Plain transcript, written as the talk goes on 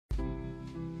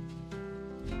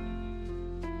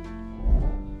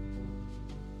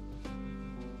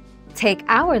Take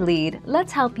our lead,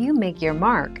 let's help you make your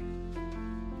mark.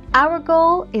 Our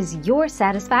goal is your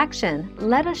satisfaction.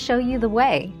 Let us show you the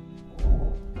way.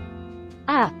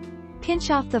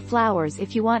 Pinch off the flowers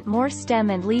if you want more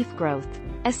stem and leaf growth,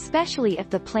 especially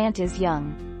if the plant is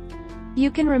young.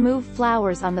 You can remove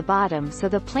flowers on the bottom so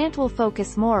the plant will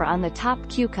focus more on the top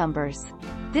cucumbers.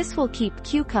 This will keep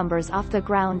cucumbers off the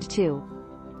ground too.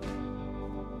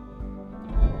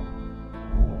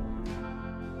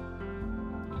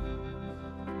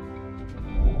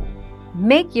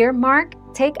 Make your mark,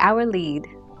 take our lead.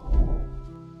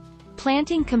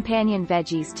 Planting companion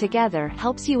veggies together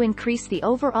helps you increase the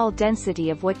overall density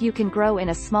of what you can grow in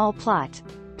a small plot,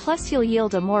 plus you'll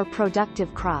yield a more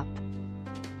productive crop.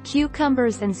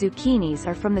 Cucumbers and zucchinis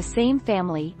are from the same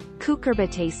family,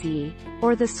 Cucurbitaceae,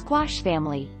 or the squash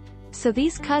family, so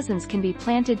these cousins can be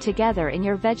planted together in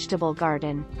your vegetable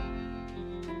garden.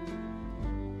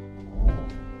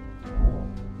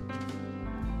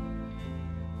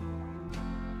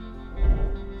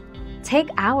 Take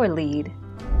our lead.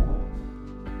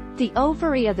 The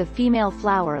ovary of the female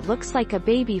flower looks like a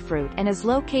baby fruit and is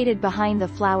located behind the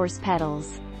flower's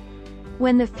petals.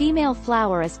 When the female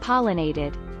flower is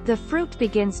pollinated, the fruit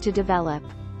begins to develop.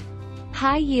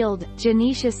 High-yield,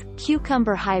 genetious,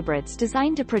 cucumber hybrids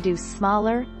designed to produce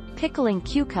smaller, pickling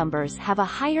cucumbers have a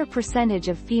higher percentage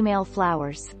of female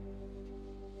flowers.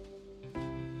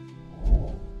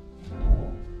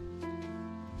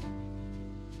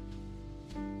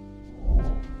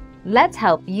 Let's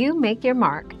help you make your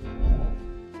mark.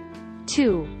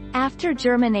 2. After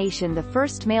germination, the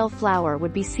first male flower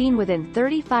would be seen within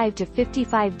 35 to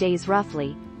 55 days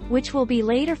roughly, which will be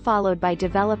later followed by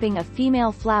developing a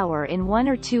female flower in 1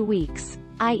 or 2 weeks,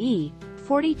 i.e.,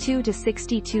 42 to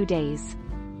 62 days.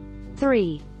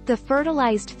 3. The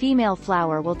fertilized female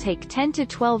flower will take 10 to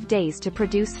 12 days to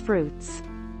produce fruits.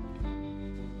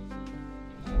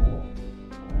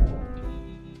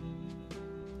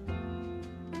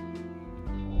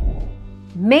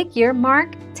 Make your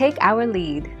mark, take our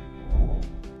lead.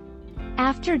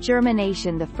 After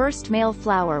germination, the first male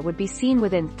flower would be seen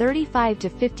within 35 to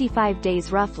 55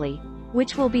 days roughly,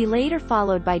 which will be later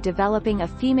followed by developing a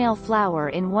female flower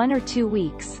in 1 or 2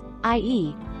 weeks,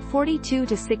 i.e., 42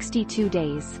 to 62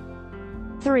 days.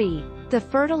 3. The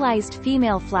fertilized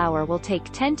female flower will take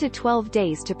 10 to 12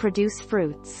 days to produce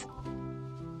fruits.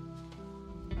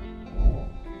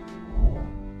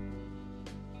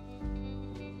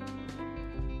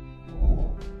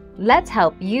 Let's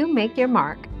help you make your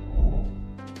mark.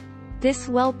 This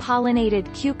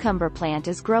well-pollinated cucumber plant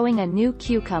is growing a new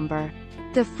cucumber.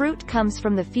 The fruit comes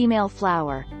from the female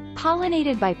flower,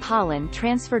 pollinated by pollen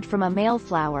transferred from a male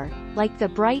flower, like the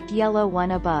bright yellow one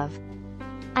above.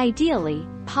 Ideally,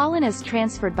 pollen is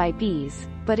transferred by bees,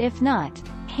 but if not,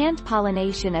 hand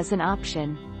pollination is an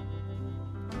option.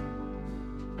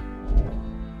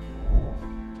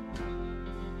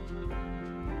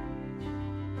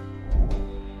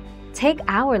 Take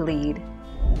our lead.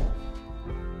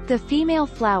 The female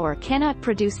flower cannot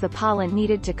produce the pollen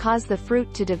needed to cause the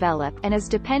fruit to develop and is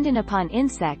dependent upon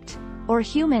insect, or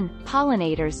human,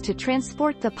 pollinators to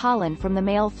transport the pollen from the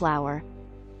male flower.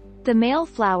 The male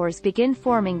flowers begin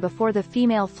forming before the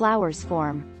female flowers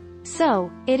form.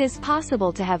 So, it is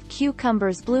possible to have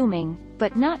cucumbers blooming,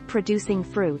 but not producing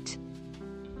fruit.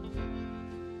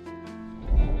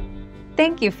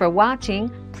 Thank you for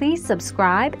watching. Please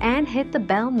subscribe and hit the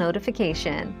bell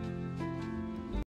notification.